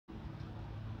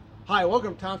Hi,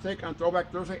 welcome to Tom's Take on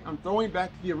Throwback Thursday. I'm throwing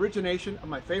back the origination of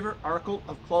my favorite article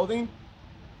of clothing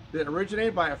that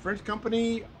originated by a French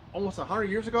company almost 100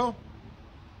 years ago.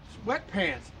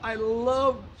 Sweatpants. I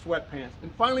love sweatpants.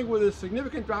 And finally, with a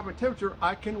significant drop in temperature,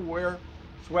 I can wear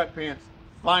sweatpants.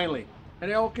 Finally.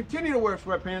 And I will continue to wear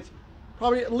sweatpants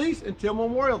probably at least until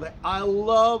Memorial Day. I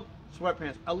love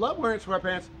sweatpants. I love wearing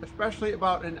sweatpants, especially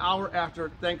about an hour after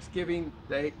Thanksgiving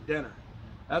Day dinner.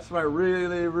 That's why I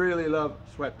really love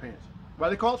sweatpants. Why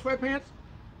they call it sweatpants?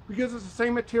 Because it's the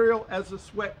same material as the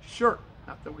sweatshirt.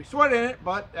 Not that we sweat in it,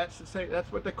 but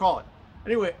that's what they call it.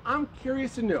 Anyway, I'm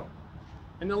curious to know,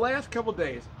 in the last couple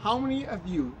days, how many of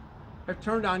you have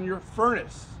turned on your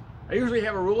furnace? I usually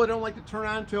have a rule I don't like to turn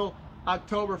on until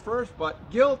October 1st,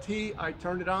 but guilty, I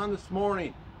turned it on this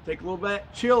morning. Take a little bit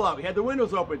chill out. We had the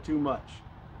windows open too much.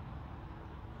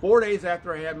 4 days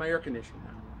after I had my air conditioning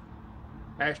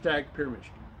on. Hashtag Pure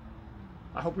Michigan.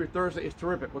 I hope your Thursday is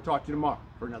terrific. We'll talk to you tomorrow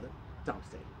for another Tom's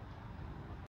Take.